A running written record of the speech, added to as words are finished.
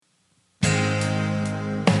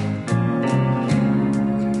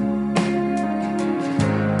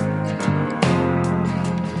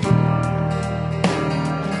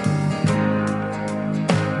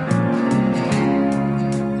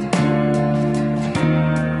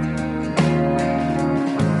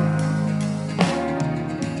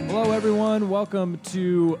welcome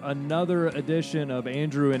to another edition of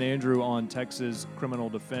Andrew and Andrew on Texas Criminal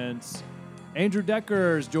Defense. Andrew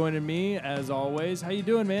Decker is joining me, as always. How you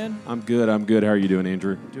doing, man? I'm good. How are you doing,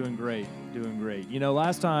 Andrew? Doing great. You know,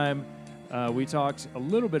 last time we talked a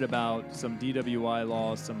little bit about some DWI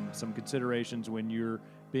laws, some considerations when you're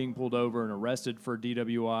being pulled over and arrested for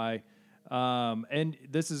DWI. And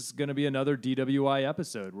this is going to be another DWI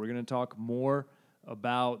episode. We're going to talk more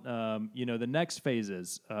about, the next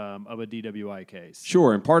phases of a DWI case.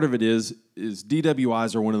 Sure, and part of it is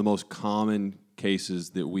DWIs are one of the most common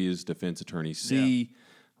cases that we as defense attorneys see.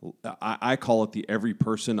 Yeah. I call it the every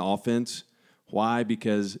person offense. Why?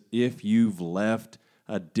 Because if you've left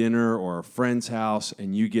a dinner or a friend's house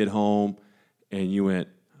and you get home and you went,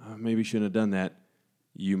 maybe shouldn't have done that,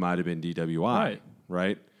 you might have been DWI,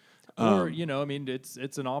 right? Or,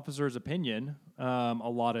 it's an officer's opinion a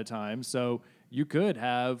lot of times. So you could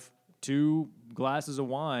have 2 glasses of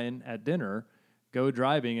wine at dinner, go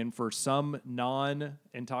driving, and for some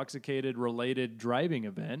non-intoxicated related driving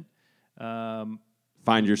event,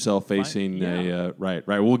 find yourself facing a right.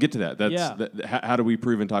 We'll get to that. How do we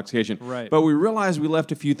prove intoxication? Right. But we realized we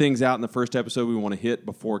left a few things out in the first episode we want to hit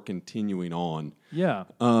before continuing on. Yeah.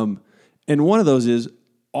 And one of those is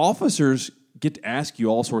officers get to ask you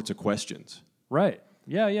all sorts of questions. Right.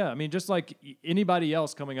 Yeah. I mean, just like anybody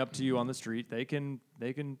else coming up to you on the street, they can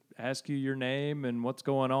ask you your name and what's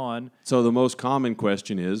going on. So the most common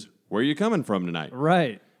question is, where are you coming from tonight?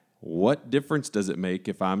 Right. What difference does it make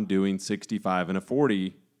if I'm doing 65 and a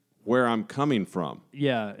 40 where I'm coming from?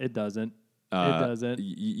 Yeah, it doesn't. It doesn't.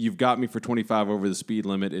 You've got me for 25 over the speed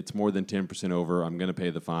limit. It's more than 10% over. I'm going to pay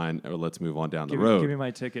the fine, or let's move on down the road. Give me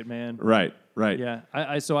my ticket, man. Right.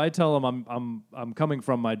 Yeah. So I tell them I'm coming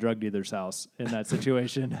from my drug dealer's house in that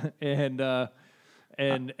situation, and I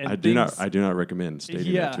do not recommend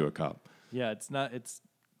stating that to a cop. Yeah,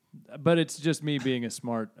 but it's just me being a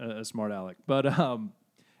smart aleck. But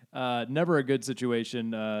never a good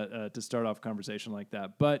situation to start off a conversation like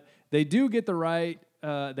that. But they do get the right.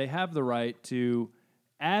 They have the right to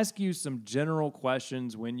ask you some general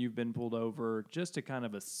questions when you've been pulled over, just to kind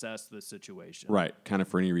of assess the situation. Right, kind of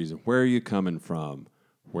for any reason. Where are you coming from?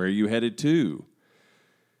 Where are you headed to?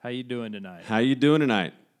 How you doing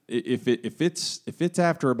tonight? If it's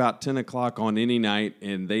after about 10 o'clock on any night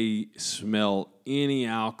and they smell any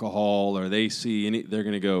alcohol or they see any, they're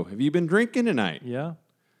going to go, have you been drinking tonight? Yeah.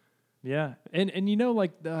 Yeah, and I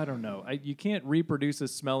don't know. You can't reproduce a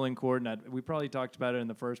smell in court, and we probably talked about it in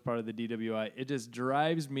the first part of the DWI. It just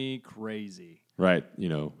drives me crazy. Right,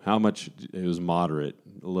 how much it was moderate,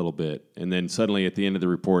 a little bit, and then suddenly at the end of the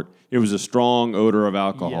report, it was a strong odor of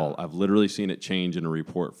alcohol. Yeah. I've literally seen it change in a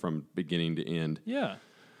report from beginning to end. Yeah.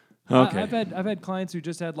 Okay. I've had clients who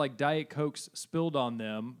just had like Diet Cokes spilled on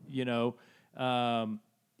them,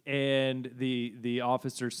 and the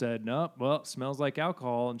officer said, "No, well, it smells like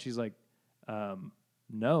alcohol." And she's like,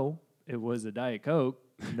 "No, it was a Diet Coke,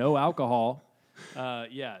 no alcohol."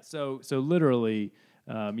 So literally,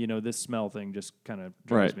 this smell thing just kind of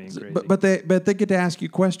drives me crazy. But they get to ask you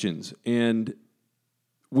questions, and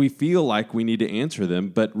we feel like we need to answer them.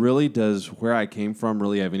 But really, does where I came from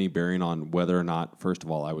really have any bearing on whether or not, first of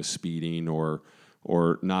all, I was speeding or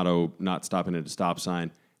not stopping at a stop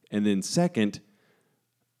sign, and then second,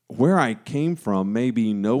 where I came from may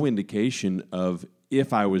be no indication of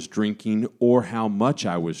if I was drinking or how much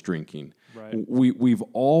I was drinking. Right. We've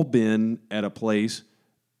all been at a place,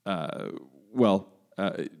 a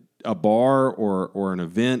bar or an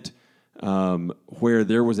event where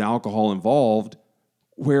there was alcohol involved,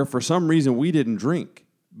 where for some reason we didn't drink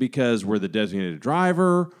because we're the designated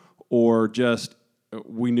driver or just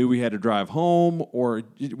we knew we had to drive home, or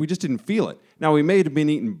we just didn't feel it. Now, we may have been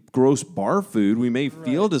eating gross bar food. We may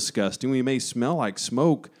feel disgusting. We may smell like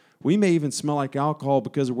smoke. We may even smell like alcohol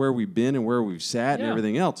because of where we've been and where we've sat and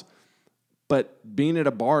everything else. But being at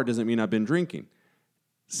a bar doesn't mean I've been drinking.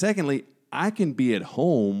 Secondly, I can be at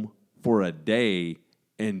home for a day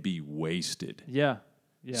and be wasted. Yeah.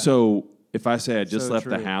 So if I say I just left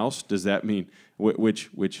the house, does that mean, which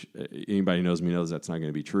anybody who knows me knows that's not going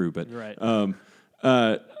to be true, but right.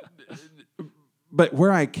 But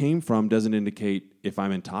where I came from doesn't indicate if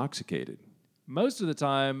I'm intoxicated. Most of the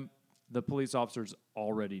time, the police officers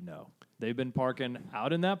already know. They've been parking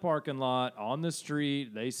out in that parking lot, on the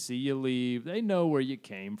street. They see you leave. They know where you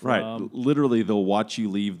came from. Right. Literally, they'll watch you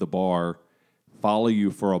leave the bar, follow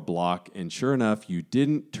you for a block, and sure enough, you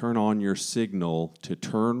didn't turn on your signal to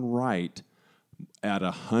turn right at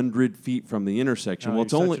 100 feet from the intersection. Oh, Well, you're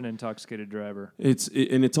it's such only an intoxicated driver. it's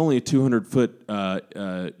only a 200-foot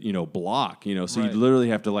block. So Right. you literally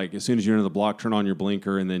have to, like, as soon as you're into the block, turn on your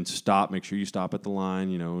blinker and then stop. Make sure you stop at the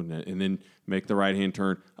line. And then make the right hand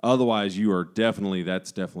turn. Otherwise,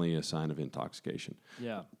 that's definitely a sign of intoxication.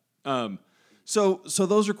 Yeah. So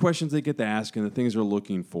those are questions they get to ask and the things they're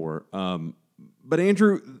looking for. But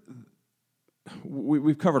Andrew,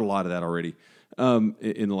 we've covered a lot of that already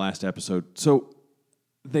in the last episode. So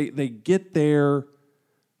they get there.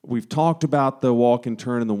 We've talked about the walk and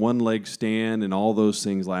turn and the one leg stand and all those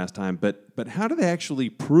things last time. But how do they actually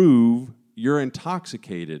prove you're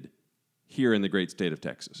intoxicated here in the great state of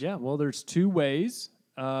Texas? Yeah, well, there's two ways.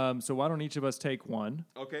 So why don't each of us take one?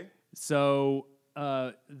 Okay. So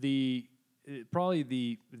probably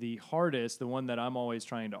the hardest, the one that I'm always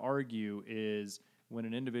trying to argue, is when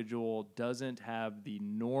an individual doesn't have the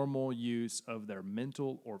normal use of their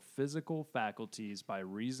mental or physical faculties by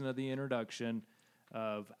reason of the introduction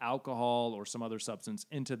of alcohol or some other substance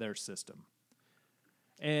into their system.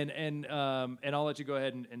 And I'll let you go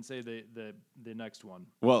ahead and say the next one.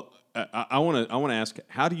 Well, I want to ask,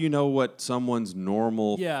 how do you know what someone's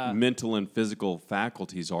normal Yeah. mental and physical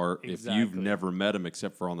faculties are if you've Exactly. never met them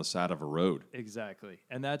except for on the side of a road? Exactly.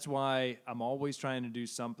 And that's why I'm always trying to do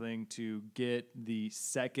something to get the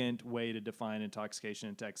second way to define intoxication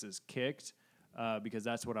in Texas kicked, because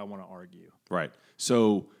that's what I want to argue. Right.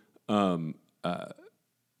 So,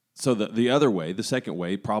 so the other way, the second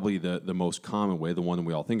way, probably the most common way, the one that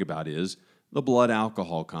we all think about, is the blood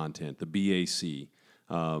alcohol content, the BAC.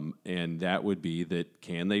 And that would be that,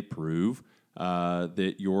 can they prove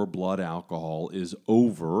that your blood alcohol is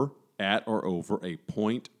at or over a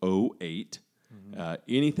 0.08? Mm-hmm.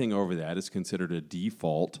 Anything over that is considered a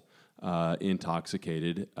default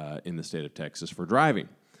intoxicated in the state of Texas for driving.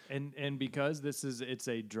 And because it's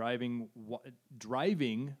a driving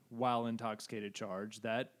while intoxicated charge,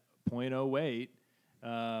 that 0.08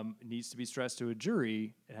 needs to be stressed to a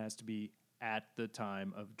jury. It has to be at the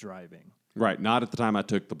time of driving. Right, not at the time I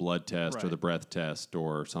took the blood test or Right. the breath test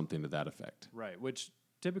or something to that effect. Right, which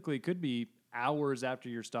typically could be hours after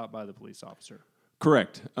you're stopped by the police officer.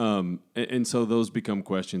 Correct. And so those become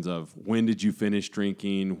questions of, when did you finish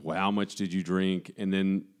drinking? How much did you drink? And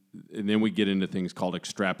then we get into things called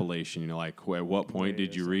extrapolation. Like, at what point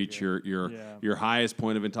did you reach your highest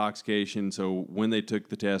point of intoxication? So when they took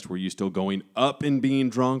the test, were you still going up and being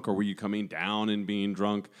drunk, or were you coming down and being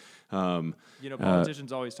drunk?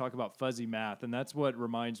 Politicians always talk about fuzzy math, and that's what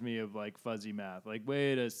reminds me of like fuzzy math. Like,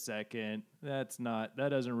 wait a second, that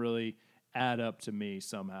doesn't really add up to me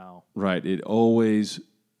somehow. Right. It always.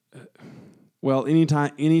 Well,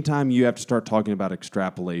 anytime you have to start talking about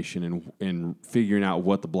extrapolation and figuring out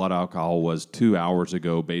what the blood alcohol was 2 hours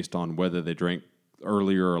ago based on whether they drank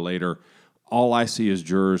earlier or later, all I see is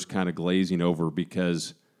jurors kind of glazing over,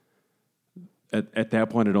 because at that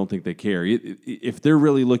point I don't think they care. If they're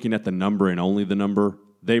really looking at the number and only the number,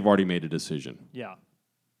 they've already made a decision. Yeah.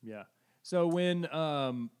 So when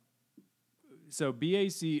BAC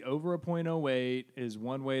over a 0.08 is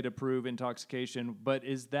one way to prove intoxication, but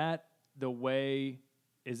is that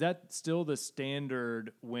still the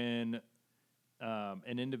standard when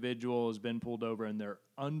an individual has been pulled over and they're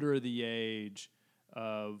under the age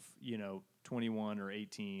of 21 or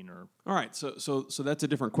 18 or? All right, so that's a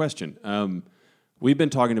different question. We've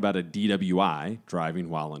been talking about a DWI,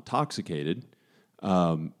 driving while intoxicated,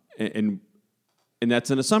 and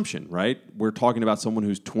that's an assumption, right? We're talking about someone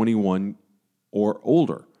who's 21 or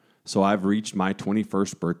older. So I've reached my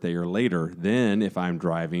 21st birthday or later. Then if I'm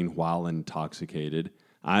driving while intoxicated,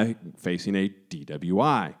 I'm facing a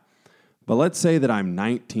DWI. But let's say that I'm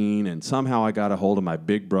 19 and somehow I got a hold of my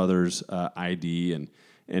big brother's ID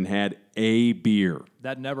and had a beer.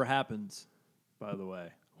 That never happens, by the way.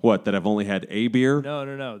 What, that I've only had a beer?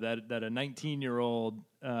 No. That a 19-year-old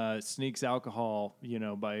sneaks alcohol,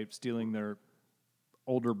 by stealing their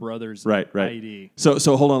older brother's ID. So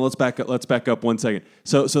hold on, let's back up 1 second.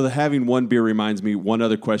 So the having one beer reminds me one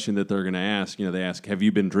other question that they're going to ask. They ask, have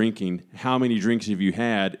you been drinking? How many drinks have you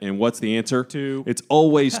had? And what's the answer? 2. It's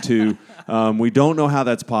always 2. We don't know how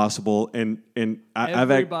that's possible. And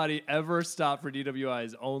Everybody ever stopped for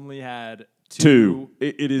DWIs only had 2.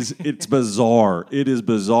 It's bizarre. It is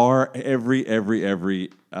bizarre. Every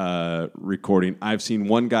recording, I've seen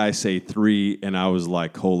one guy say 3, and I was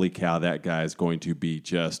like, "Holy cow, that guy is going to be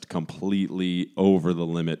just completely over the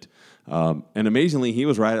limit." And amazingly, he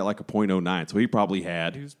was right at like a 0.09, so he probably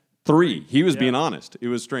had 3. He was being honest. It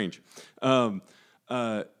was strange. But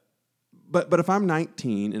if I'm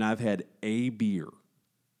 19 and I've had a beer,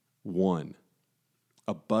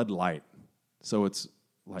 a Bud Light, so it's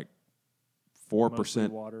like Mostly 4%.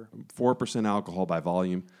 water. 4% alcohol by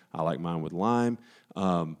volume. I like mine with lime.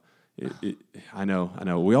 I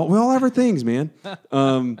know. We all have our things, man.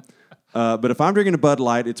 But if I'm drinking a Bud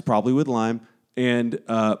Light, it's probably with lime. And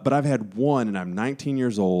but I've had one, and I'm 19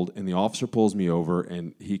 years old, and the officer pulls me over,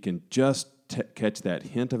 and he can just catch that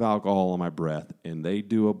hint of alcohol in my breath, and they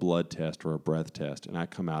do a blood test or a breath test, and I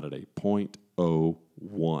come out at a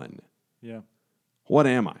 .01. Yeah. What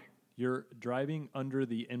am I? You're driving under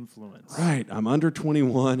the influence. Right. I'm under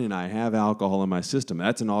 21, and I have alcohol in my system.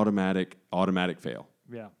 That's an automatic fail.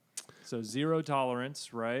 Yeah. So zero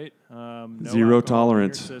tolerance, right? No Zero alcohol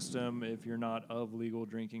tolerance. in your system if you're not of legal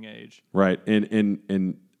drinking age. Right.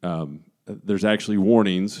 And there's actually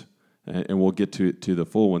warnings, and we'll get to the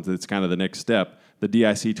full ones. It's kind of the next step. The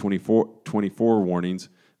DIC 24 warnings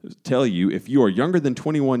tell you if you are younger than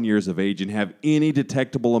 21 years of age and have any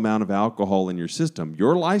detectable amount of alcohol in your system,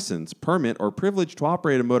 your license, permit, or privilege to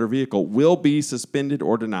operate a motor vehicle will be suspended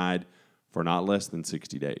or denied for not less than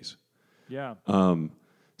 60 days. Yeah.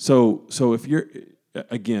 So if you're,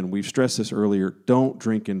 again, we've stressed this earlier, don't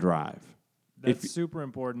drink and drive. That's super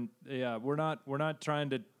important. Yeah, we're not trying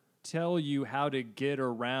to tell you how to get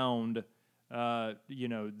around,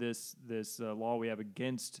 this law we have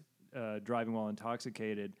against driving while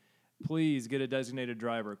intoxicated. Please get a designated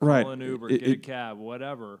driver. Call an Uber, get a cab,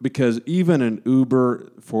 whatever. Because even an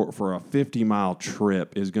Uber for a 50-mile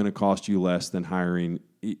trip is going to cost you less than hiring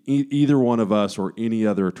either one of us or any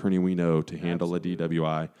other attorney we know to handle a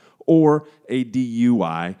DWI or a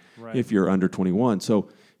DUI if you're under 21. So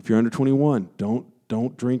if you're under 21,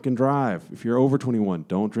 don't drink and drive. If you're over 21,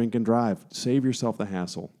 don't drink and drive. Save yourself the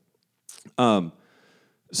hassle. So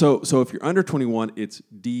if you're under 21, it's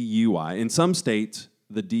DUI. In some states,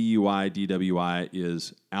 the DUI, DWI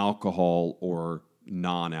is alcohol or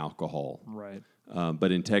non-alcohol. Right.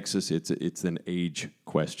 But in Texas, it's an age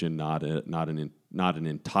question, not an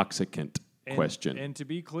intoxicant question. And to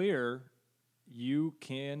be clear, you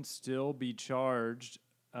can still be charged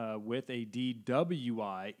with a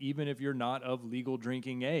DWI even if you're not of legal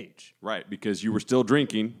drinking age. Right, because you were still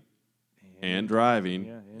drinking and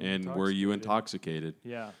driving, and were you intoxicated?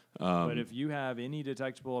 Yeah. But if you have any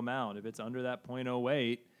detectable amount, if it's under that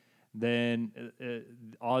 .08, then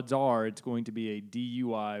odds are it's going to be a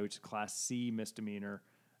DUI, which is Class C misdemeanor,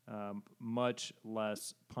 much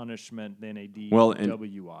less punishment than a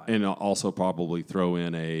DWI. And also probably throw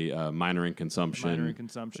in a minor in consumption.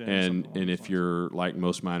 And if you're like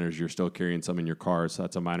most minors, you're still carrying some in your car, so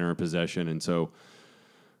that's a minor in possession. And so,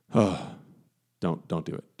 don't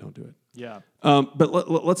do it. Don't do it. Yeah.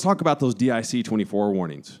 But let's talk about those DIC 24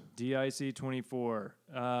 warnings. DIC 24.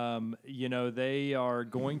 They are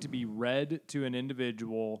going to be read to an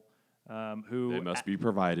individual who... They must be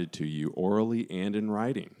provided to you orally and in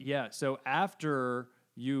writing. Yeah, so after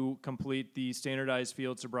you complete the standardized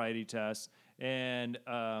field sobriety test, and,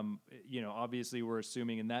 obviously we're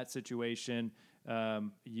assuming in that situation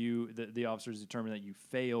the officers determined that you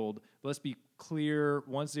failed. But let's be clear,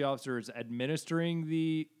 once the officer is administering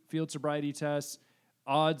the field sobriety test,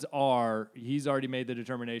 odds are he's already made the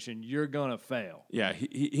determination you're going to fail. Yeah,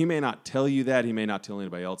 he may not tell you that. He may not tell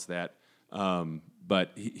anybody else that.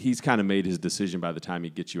 But he's kind of made his decision by the time he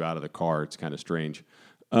gets you out of the car. It's kind of strange.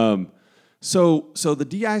 So the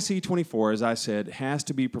DIC 24, as I said, has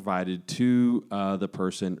to be provided to the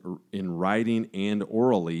person in writing and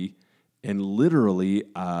orally. And literally,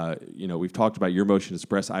 we've talked about your motion to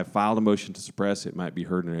suppress. I filed a motion to suppress. It might be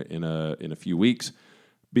heard in a few weeks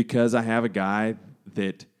because I have a guy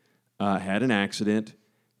that had an accident,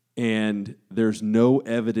 and there's no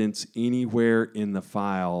evidence anywhere in the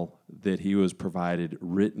file that he was provided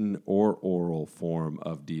written or oral form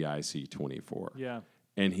of DIC 24. Yeah.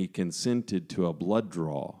 And he consented to a blood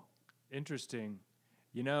draw. Interesting.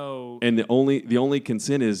 And the only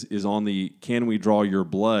consent is on the can we draw your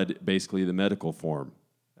blood, basically the medical form.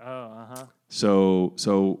 Oh, So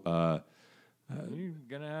you're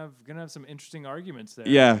gonna have some interesting arguments there.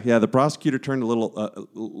 Yeah. The prosecutor turned a little.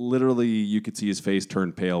 Literally, you could see his face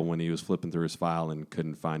turn pale when he was flipping through his file and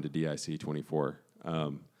couldn't find a DIC 24.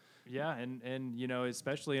 Yeah, and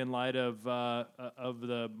especially in light of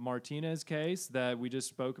the Martinez case that we just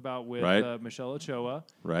spoke about with Michelle Ochoa,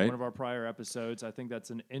 one of our prior episodes. I think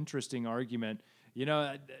that's an interesting argument.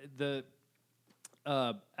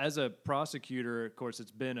 As a prosecutor, of course,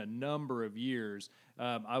 it's been a number of years.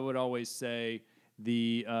 I would always say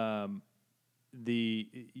there's an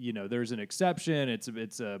exception.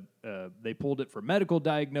 They pulled it for medical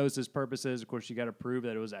diagnosis purposes. Of course, you got to prove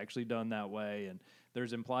that it was actually done that way, and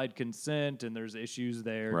there's implied consent, and there's issues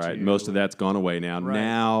there. Right. Too. Most of that's gone away now. Right.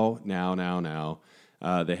 Now.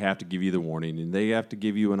 They have to give you the warning, and they have to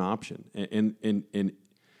give you an option. And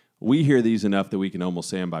we hear these enough that we can almost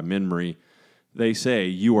say them by memory. They say,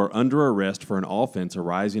 you are under arrest for an offense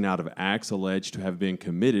arising out of acts alleged to have been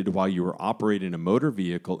committed while you were operating a motor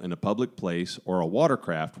vehicle in a public place or a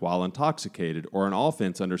watercraft while intoxicated, or an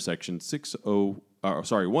offense under Section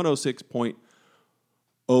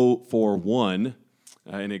 106.041,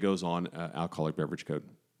 and it goes on, Alcoholic Beverage Code.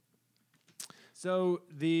 So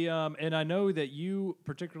and I know that you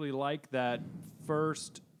particularly like that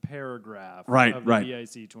first paragraph of the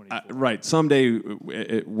DIC 24. Right. Someday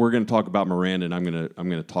we're going to talk about Miranda, and I'm going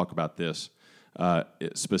to talk about this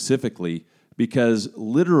specifically because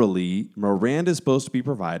literally Miranda is supposed to be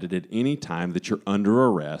provided at any time that you're under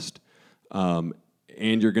arrest, and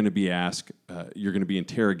you're going to be you're going to be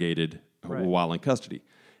interrogated while in custody.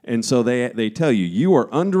 And so they tell you are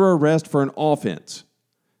under arrest for an offense.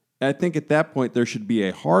 I think at that point there should be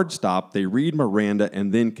a hard stop. They read Miranda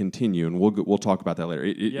and then continue, and we'll talk about that later.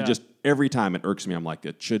 It just every time it irks me. I'm like,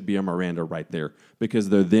 it should be a Miranda right there because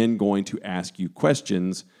they're then going to ask you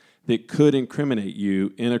questions that could incriminate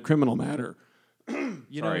you in a criminal matter.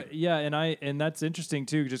 And that's interesting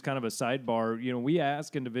too. Just kind of a sidebar. We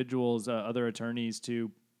ask individuals, other attorneys,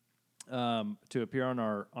 to appear on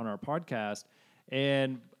our podcast,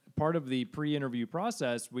 and part of the pre-interview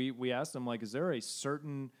process, we asked them, like, is there a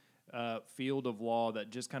certain field of law that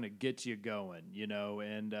just kind of gets you going,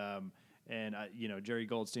 and Jerry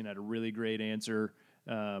Goldstein had a really great answer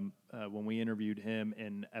when we interviewed him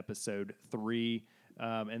in episode 3,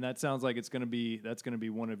 and that sounds like that's going to be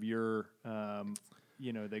one of your,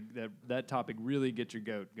 that topic really gets your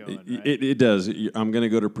goat going. Right? It does. I'm going to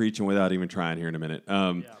go to preaching without even trying here in a minute.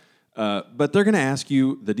 But they're going to ask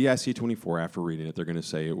you the DIC 24 after reading it. They're going to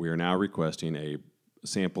say, we are now requesting a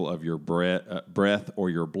sample of your breath or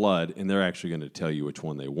your blood, and they're actually going to tell you which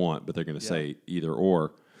one they want, but they're going to say either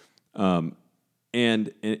or. And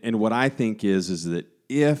what I think is that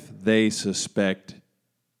if they suspect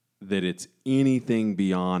that it's anything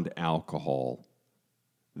beyond alcohol,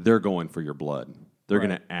 they're going for your blood. They're going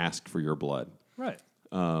to ask for your blood. Right.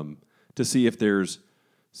 To see if there's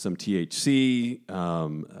some THC,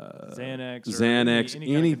 Xanax,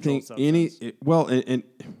 anything, and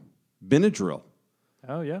Benadryl.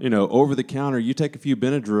 Oh yeah. Over the counter, you take a few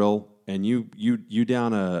Benadryl and you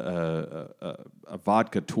down a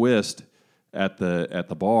vodka twist at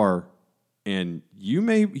the bar, and you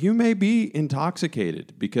may be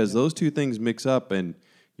intoxicated because those two things mix up, and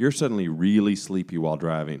you're suddenly really sleepy while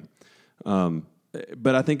driving.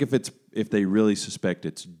 But I think if they really suspect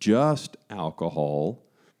it's just alcohol,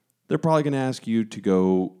 they're probably going to ask you to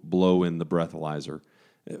go blow in the breathalyzer.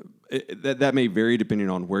 That may vary depending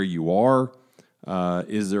on where you are.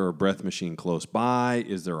 Is there a breath machine close by?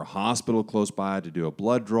 Is there a hospital close by to do a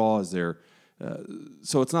blood draw? Is there?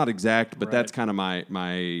 So it's not exact, but that's kind of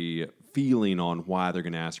my feeling on why they're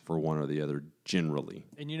going to ask for one or the other generally.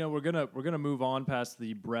 And we're gonna move on past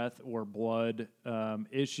the breath or blood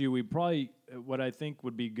issue. What I think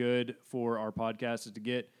would be good for our podcast is to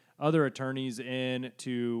get other attorneys in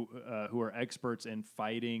who are experts in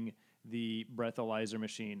fighting the breathalyzer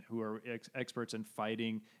machine, who are experts in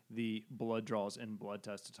fighting the blood draws and blood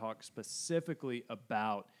tests, to talk specifically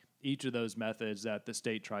about each of those methods that the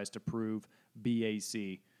state tries to prove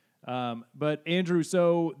BAC. But Andrew,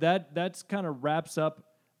 so that's kind of wraps up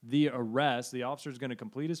the arrest. The officer is going to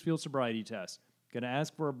complete his field sobriety test, going to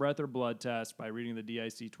ask for a breath or blood test by reading the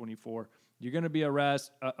DIC 24. You're going to be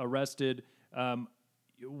arrested.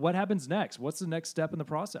 What happens next? What's the next step in the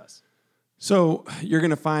process? So you're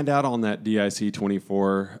going to find out on that DIC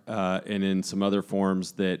 24 and in some other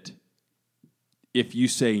forms that if you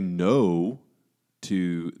say no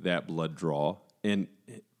to that blood draw, and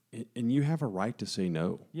you have a right to say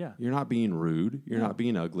no. Yeah. You're not being rude. You're not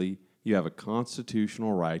being ugly. You have a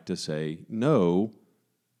constitutional right to say no,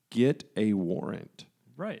 get a warrant.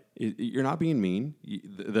 Right. You're not being mean.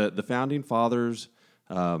 The founding fathers,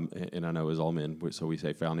 and I know as all men, so we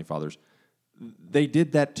say founding fathers, they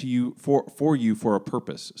did that to you for you for a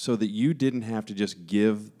purpose, so that you didn't have to just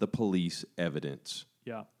give the police evidence.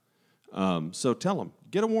 Yeah. So tell them,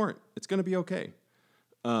 get a warrant. It's going to be okay.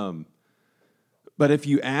 But if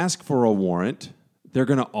you ask for a warrant, they're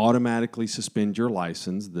going to automatically suspend your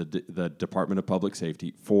license, the Department of Public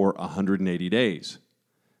Safety, for 180 days.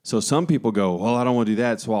 So some people go, well, I don't want to do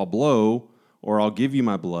that, so I'll blow, or I'll give you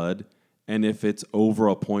my blood, and if it's over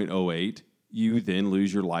a .08, you then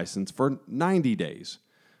lose your license for 90 days.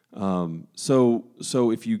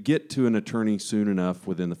 So if you get to an attorney soon enough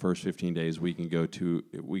within the first 15 days, we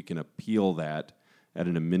can appeal that at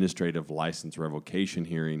an administrative license revocation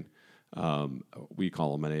hearing. We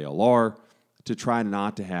call them an ALR. to try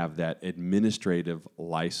not to have that administrative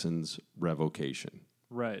license revocation.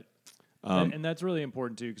 Right. And that's really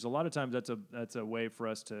important too, because a lot of times that's a way for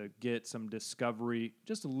us to get some discovery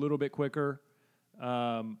just a little bit quicker.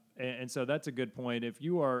 And so that's a good point. If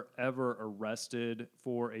you are ever arrested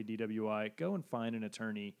for a DWI, go and find an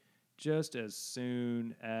attorney just as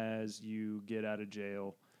soon as you get out of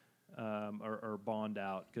jail or bond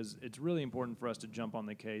out, because it's really important for us to jump on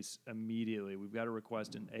the case immediately. We've got to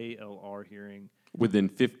request an ALR hearing. Within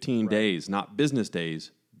 15 days, not business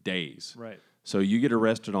days, days. Right. So you get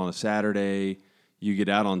arrested on a Saturday, you get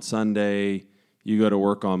out on Sunday, you go to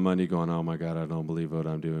work on Monday going, oh, my God, I don't believe what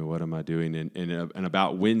I'm doing. What am I doing? And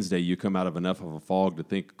about Wednesday, you come out of enough of a fog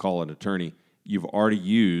to call an attorney. You've already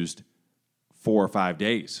used 4 or 5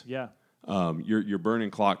 days. Yeah. You're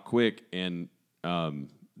burning clock quick, and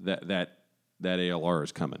that ALR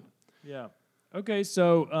is coming. Yeah. Okay,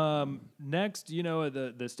 so next,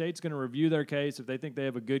 the state's going to review their case. If they think they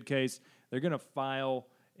have a good case, they're going to file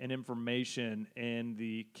an information in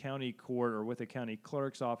the county court or with the county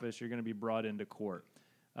clerk's office. You're going to be brought into court.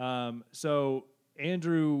 So,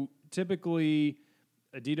 Andrew, typically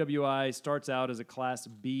a DWI starts out as a Class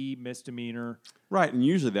B misdemeanor. Right, and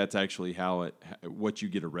usually that's actually what you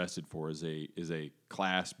get arrested for is a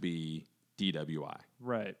Class B DWI.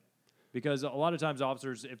 Right. Because a lot of times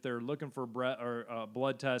officers, if they're looking for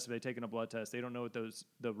blood tests, if they've taken a blood test, they don't know what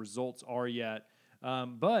the results are yet.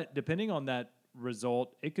 But depending on that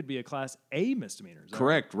result, it could be a Class A misdemeanor.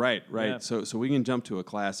 Correct. Right. Yeah. So we can jump to a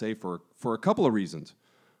Class A for a couple of reasons.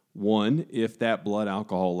 One, if that blood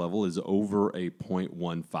alcohol level is over a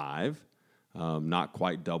 0.15, not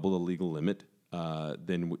quite double the legal limit,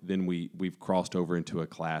 then we've crossed over into a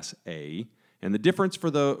Class A. And the difference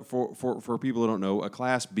for people who don't know, a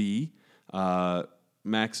Class B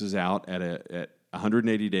maxes out at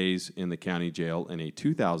 180 days in the county jail and a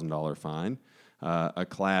 $2,000 fine. A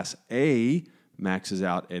Class A maxes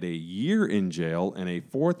out at a year in jail and a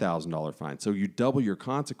 $4,000 fine. So you double your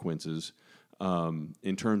consequences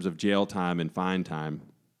in terms of jail time and fine time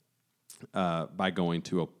by going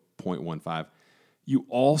to a 0.15. You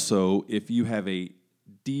also, if you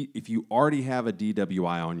already have a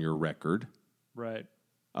DWI on your record, right,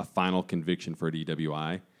 a final conviction for a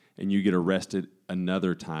DWI, and you get arrested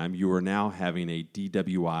another time, you are now having a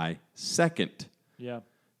DWI second. Yeah.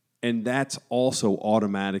 And that's also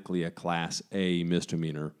automatically a Class A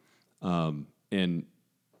misdemeanor. And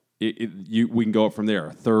we can go up from there.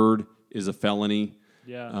 A third is a felony.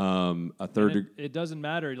 Yeah. A third. It doesn't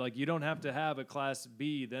matter. Like, you don't have to have a Class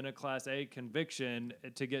B, then a Class A conviction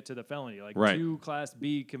to get to the felony. Like, right. 2 Class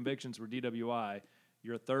B convictions for DWI,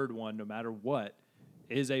 your third one, no matter what,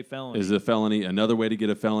 is a felony. Another way to get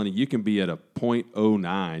a felony, you can be at a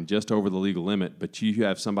 0.09, just over the legal limit, but you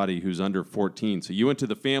have somebody who's under 14. So you went to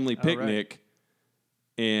the family picnic,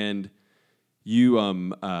 and you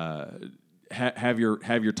have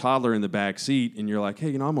your toddler in the back seat, and you're like,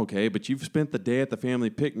 hey, I'm okay, but you've spent the day at the family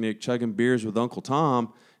picnic chugging beers with Uncle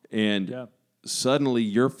Tom, and suddenly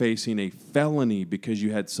you're facing a felony because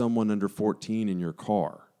you had someone under 14 in your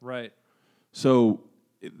car. Right. So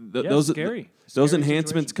those scary. Those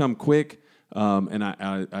enhancements come quick, and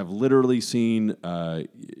I've literally seen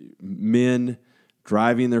men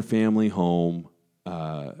driving their family home,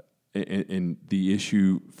 and the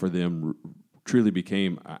issue for them truly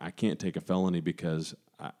became, I can't take a felony because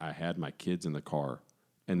I had my kids in the car,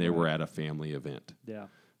 and they were at a family event. Yeah.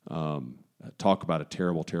 Talk about a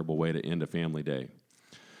terrible, terrible way to end a family day.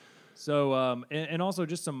 So, and also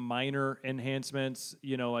just some minor enhancements,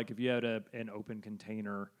 like if you had an open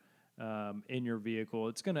container in your vehicle,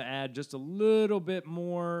 it's going to add just a little bit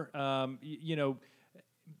more.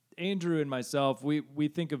 Andrew and myself, we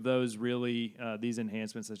think of those really, these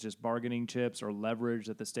enhancements as just bargaining chips or leverage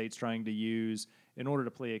that the state's trying to use in order to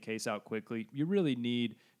play a case out quickly. You really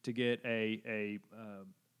need to get a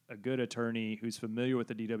good attorney who's familiar with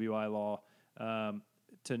the DWI law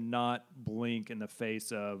to not blink in the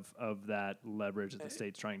face of that leverage that the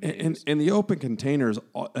state's trying to use. And the open container is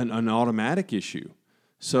an automatic issue.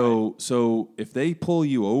 So if they pull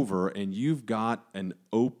you over and you've got an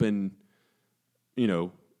open,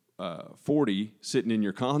 40 sitting in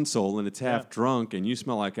your console and it's half drunk and you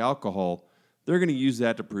smell like alcohol, they're going to use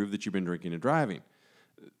that to prove that you've been drinking and driving.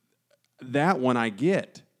 That one I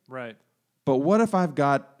get. Right. But what if I've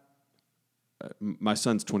got my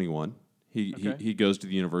son's 21. He goes to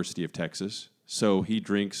the University of Texas, so he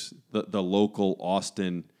drinks the local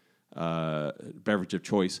Austin beverage of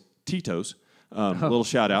choice, Tito's. Little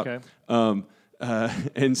shout out. Okay.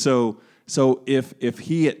 And so if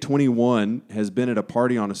he at 21 has been at a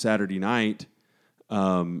party on a Saturday night,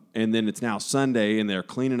 And then it's now Sunday, and they're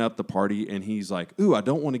cleaning up the party, and he's like, ooh, I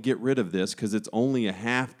don't want to get rid of this because it's only a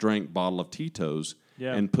half-drank bottle of Tito's,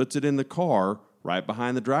 and puts it in the car right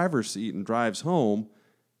behind the driver's seat and drives home.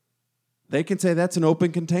 They can say that's an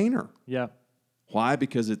open container. Yeah. Why?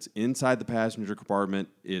 Because it's inside the passenger compartment.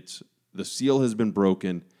 The seal has been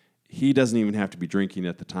broken. He doesn't even have to be drinking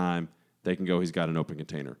at the time. They can go, he's got an open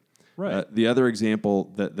container. Right. The other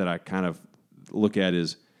example that I kind of look at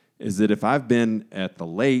is that if I've been at the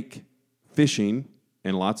lake fishing,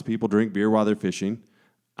 and lots of people drink beer while they're fishing,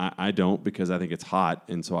 I don't, because I think it's hot,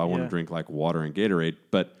 and so I want to drink like water and Gatorade.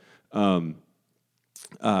 But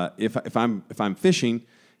if I'm fishing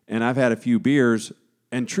and I've had a few beers,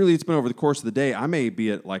 and truly it's been over the course of the day, I may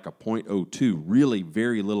be at like a 0.02, really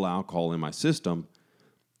very little alcohol in my system,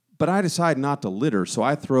 but I decide not to litter, so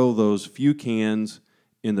I throw those few cans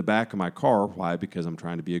in the back of my car. Why? Because I'm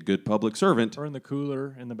trying to be a good public servant. Or in the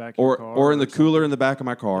cooler in the back of your car. Or in the cooler in the back of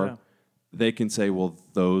my car. Yeah. They can say, well,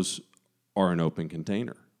 those are an open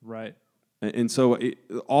container. Right. And so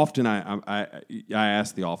often I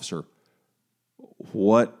ask the officer,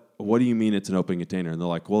 what do you mean it's an open container? And they're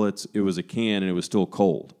like, well, it was a can and it was still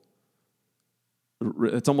cold.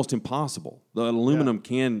 It's almost impossible. The aluminum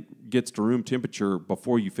can gets to room temperature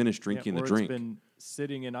before you finish drinking the drink. It's been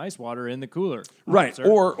sitting in ice water in the cooler. Right.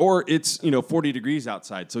 Or it's 40 degrees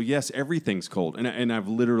outside. So yes, everything's cold. And I've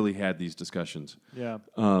literally had these discussions. Yeah.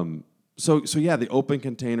 So yeah, the open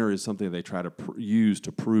container is something they try to use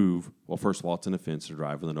to prove. Well, first of all, it's an offense to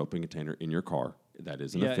drive with an open container in your car. That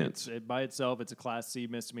is an offense. By itself, it's a Class C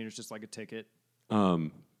misdemeanor. It's just like a ticket.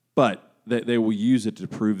 But they will use it to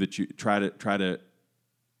prove that you try to.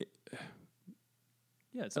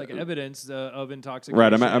 Yeah, it's like evidence of intoxication.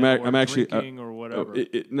 Right, I'm actually drinking or whatever.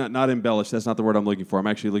 Not embellish. That's not the word I'm looking for. I'm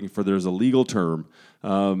actually looking for. There's a legal term.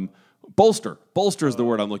 Bolster. Bolster is the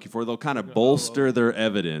word I'm looking for. They'll kind of bolster their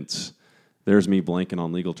evidence. There's me blanking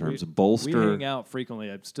on legal terms. Bolster. We hang out frequently.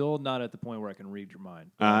 I'm still not at the point where I can read your mind.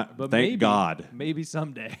 But thank God. Maybe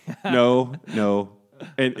someday. No.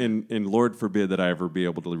 And Lord forbid that I ever be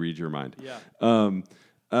able to read your mind. Yeah.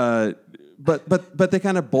 But they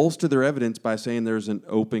kind of bolster their evidence by saying there's an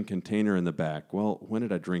open container in the back. Well, when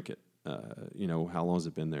did I drink it? How long has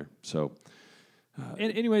it been there? So,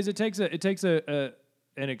 and anyways, it takes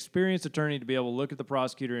an experienced attorney to be able to look at the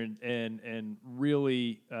prosecutor and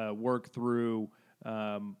really work through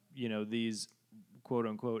these quote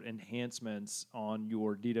unquote enhancements on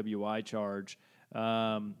your DWI charge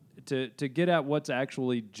to get at what's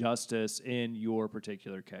actually justice in your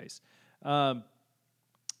particular case.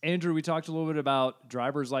 Andrew, we talked a little bit about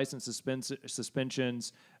driver's license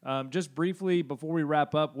suspensions. Just briefly, before we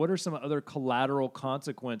wrap up, what are some other collateral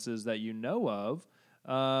consequences that you know of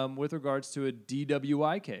with regards to a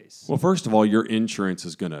DWI case? Well, first of all, your insurance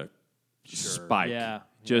is going to spike. Yeah.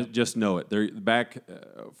 Just know it. Back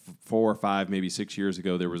 4 or 5, maybe 6 years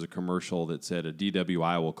ago, there was a commercial that said a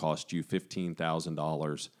DWI will cost you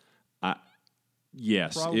 $15,000.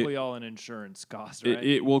 Yes. Probably all in insurance costs, right?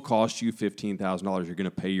 It will cost you $15,000. You're going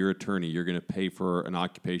to pay your attorney. You're going to pay for an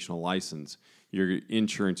occupational license. Your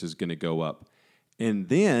insurance is going to go up. And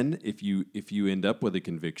then if you end up with a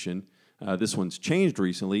conviction, this one's changed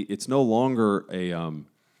recently. It's no longer a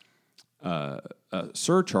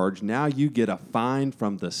surcharge. Now you get a fine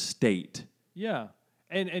from the state. Yeah.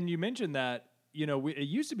 And you mentioned that, it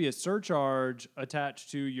used to be a surcharge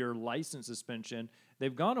attached to your license suspension.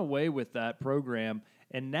 They've gone away with that program,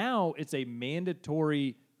 and now it's a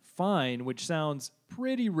mandatory fine, which sounds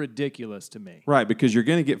pretty ridiculous to me. Right, because you're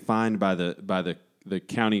going to get fined by the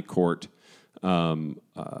county court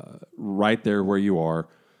right there where you are,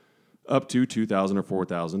 up to $2,000 or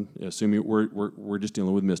 $4,000. Assuming we're just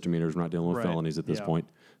dealing with misdemeanors, we're not dealing with felonies at this point.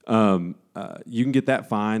 You can get that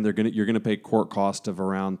fine. You're going to pay court cost of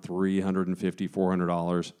around $350,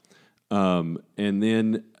 $400,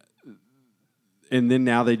 and then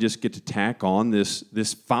now they just get to tack on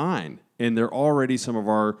this fine. And they're already some of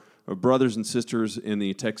our brothers and sisters in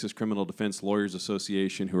the Texas Criminal Defense Lawyers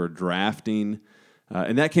Association who are drafting,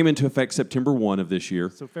 and that came into effect September 1 of this year.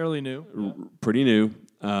 So fairly new. Pretty new,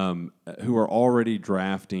 who are already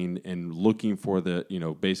drafting and looking for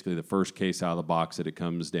basically the first case out of the box that it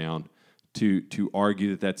comes down to argue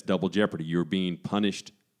that that's double jeopardy. You're being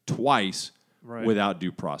punished twice without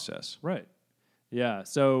due process. Right. Yeah.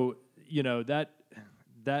 So,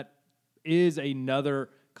 that is another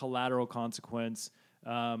collateral consequence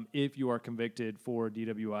if you are convicted for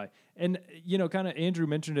DWI. And, kind of Andrew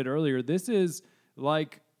mentioned it earlier, this is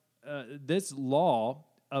like this law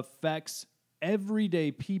affects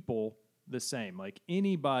everyday people the same. Like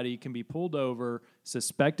anybody can be pulled over,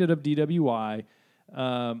 suspected of DWI,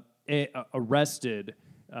 arrested,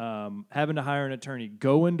 having to hire an attorney,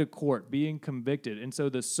 go into court, being convicted. And so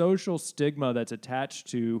the social stigma that's attached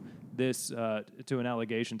to this, to an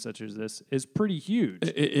allegation such as this, is pretty huge.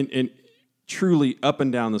 And truly up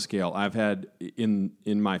and down the scale. I've had, in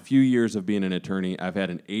my few years of being an attorney, I've had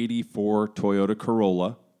an 84 Toyota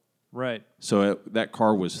Corolla. Right. So that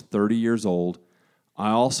car was 30 years old. I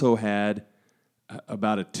also had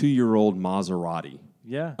about a 2-year-old Maserati.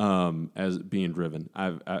 Yeah. As being driven.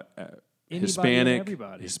 Anybody and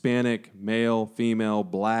everybody. Hispanic, male, female,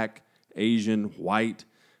 black, Asian, white.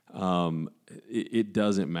 It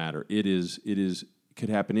doesn't matter. It could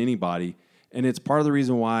happen to anybody. And it's part of the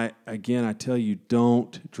reason why, again, I tell you,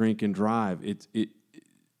 don't drink and drive.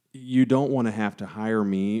 You don't want to have to hire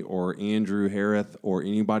me or Andrew Hareth or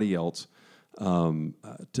anybody else to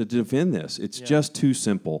defend this. It's just too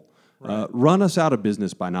simple. Right. Run us out of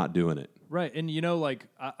business by not doing it. Right, and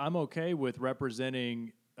I'm okay with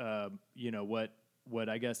representing, what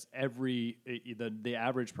I guess the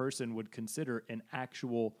average person would consider an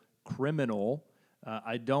actual criminal.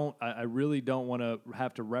 I really don't want to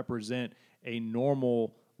have to represent a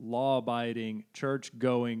normal, law-abiding,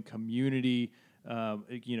 church-going, community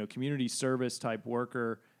service type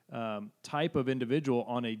worker type of individual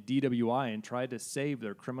on a DWI and try to save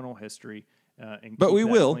their criminal history. But we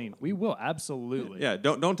will. Clean. We will, absolutely. Yeah,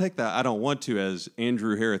 don't take that I don't want to as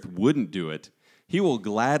Andrew Hareth wouldn't do it. He will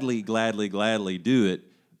gladly do it.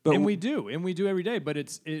 And we do every day. But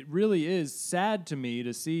it really is sad to me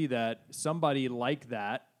to see that somebody like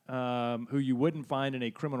that, who you wouldn't find in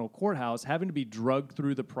a criminal courthouse, having to be drugged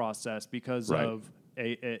through the process because of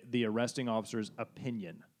the arresting officer's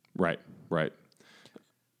opinion. Right.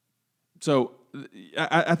 So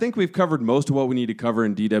I think we've covered most of what we need to cover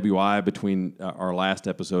in DWI between our last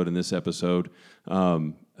episode and this episode.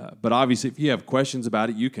 But obviously, if you have questions about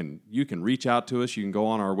it, you can reach out to us. You can go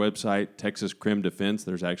on our website, Texas Crim Defense.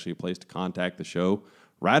 There's actually a place to contact the show.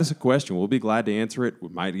 Write us a question. We'll be glad to answer it. We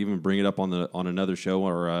might even bring it up on another show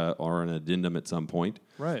or an addendum at some point.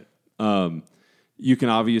 Right. You can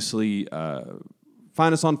obviously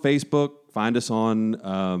find us on Facebook. Find us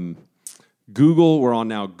on Google. We're on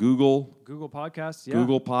now Google. Google Podcasts, yeah.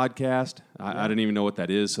 Google Podcast. I didn't even know what that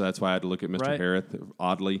is, so that's why I had to look at Mr. Hareth,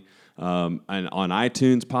 oddly. And on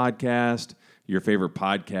iTunes Podcast, your favorite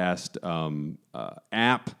podcast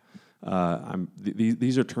app.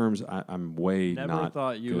 These are terms I'm way Never not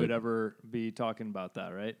thought you good. would ever be talking about that,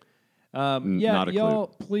 right? Not a y'all,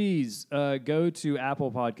 clue. please go to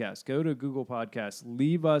Apple Podcasts, go to Google Podcasts,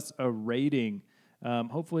 leave us a rating.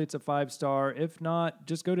 Hopefully it's a 5-star. If not,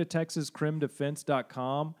 just go to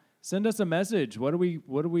TexasCrimDefense.com. Send us a message. What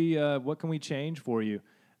can we change for you?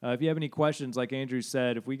 If you have any questions, like Andrew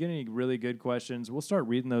said, if we get any really good questions, we'll start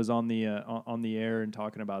reading those on the air and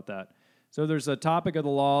talking about that. So if there's a topic of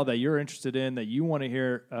the law that you're interested in that you want to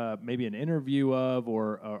hear maybe an interview of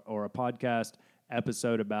or a podcast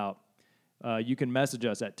episode about, you can message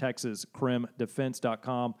us at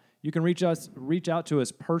TexasCrimDefense.com. You can reach out to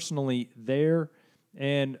us personally there.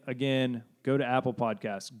 And again, go to Apple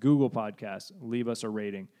Podcasts, Google Podcasts, leave us a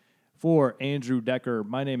rating. For Andrew Decker,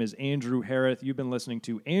 my name is Andrew Hareth. You've been listening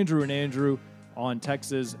to Andrew and Andrew on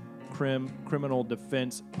Texas Criminal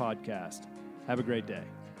Defense Podcast. Have a great day.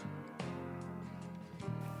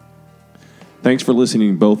 Thanks for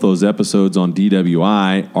listening to both those episodes on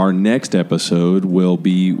DWI. Our next episode will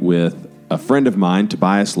be with a friend of mine,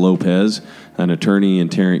 Tobias Lopez, an attorney in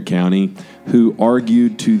Tarrant County, who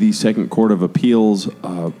argued to the Second Court of Appeals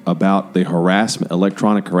about the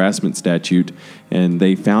electronic harassment statute, and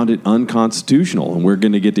they found it unconstitutional. And we're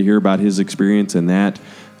going to get to hear about his experience in that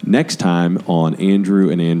next time on Andrew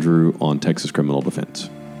and Andrew on Texas Criminal Defense.